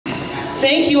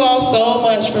Thank you all so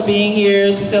much for being here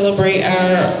to celebrate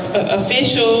our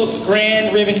official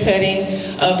grand ribbon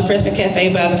cutting of the Crescent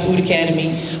Café by the Food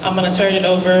Academy. I'm going to turn it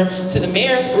over to the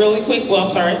mayor really quick, well,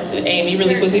 I'm sorry, to Amy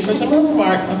really quickly for some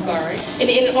remarks. I'm sorry. And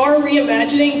in our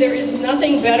reimagining, there is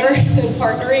nothing better than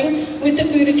partnering with the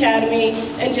Food Academy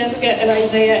and Jessica and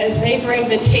Isaiah as they bring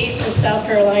the taste of South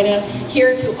Carolina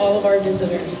here to all of our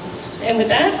visitors. And with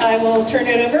that, I will turn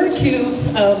it over to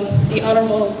the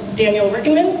Honorable Daniel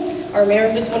Rickenmann, our mayor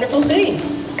of this wonderful city.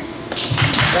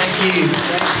 Thank you.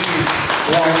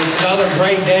 Well, it's another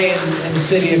great day in the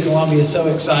city of Columbia. So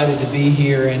excited to be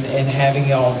here and having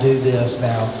y'all do this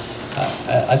now.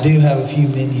 I do have a few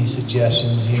menu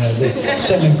suggestions. You know, there's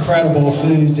some incredible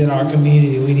foods in our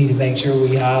community we need to make sure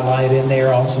we highlight in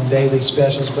there on some daily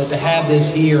specials. But to have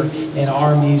this here in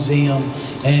our museum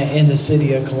in the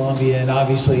city of Columbia, and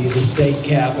obviously the state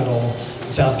capital,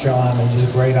 South Carolina, is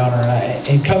a great honor.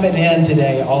 And coming in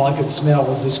today, all I could smell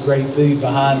was this great food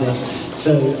behind us.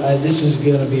 So this is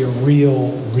going to be a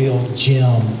real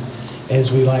gem,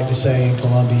 as we like to say in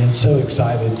Columbia, and so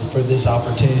excited for this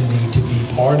opportunity to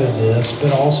be part of this,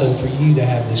 but also for you to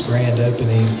have this grand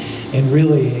opening and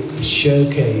really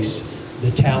showcase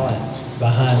the talent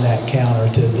behind that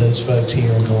counter to those folks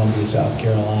here in Columbia, South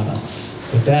Carolina.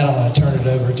 With that, I'm going to turn it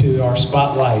over to our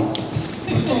spotlight.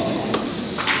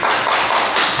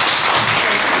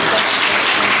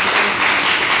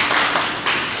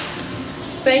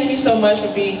 Thank you so much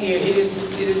for being here. It is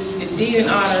indeed an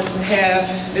honor to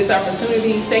have this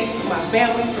opportunity. Thank you for my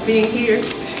family for being here.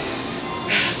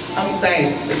 I'm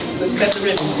excited. Let's cut the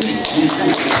ribbon.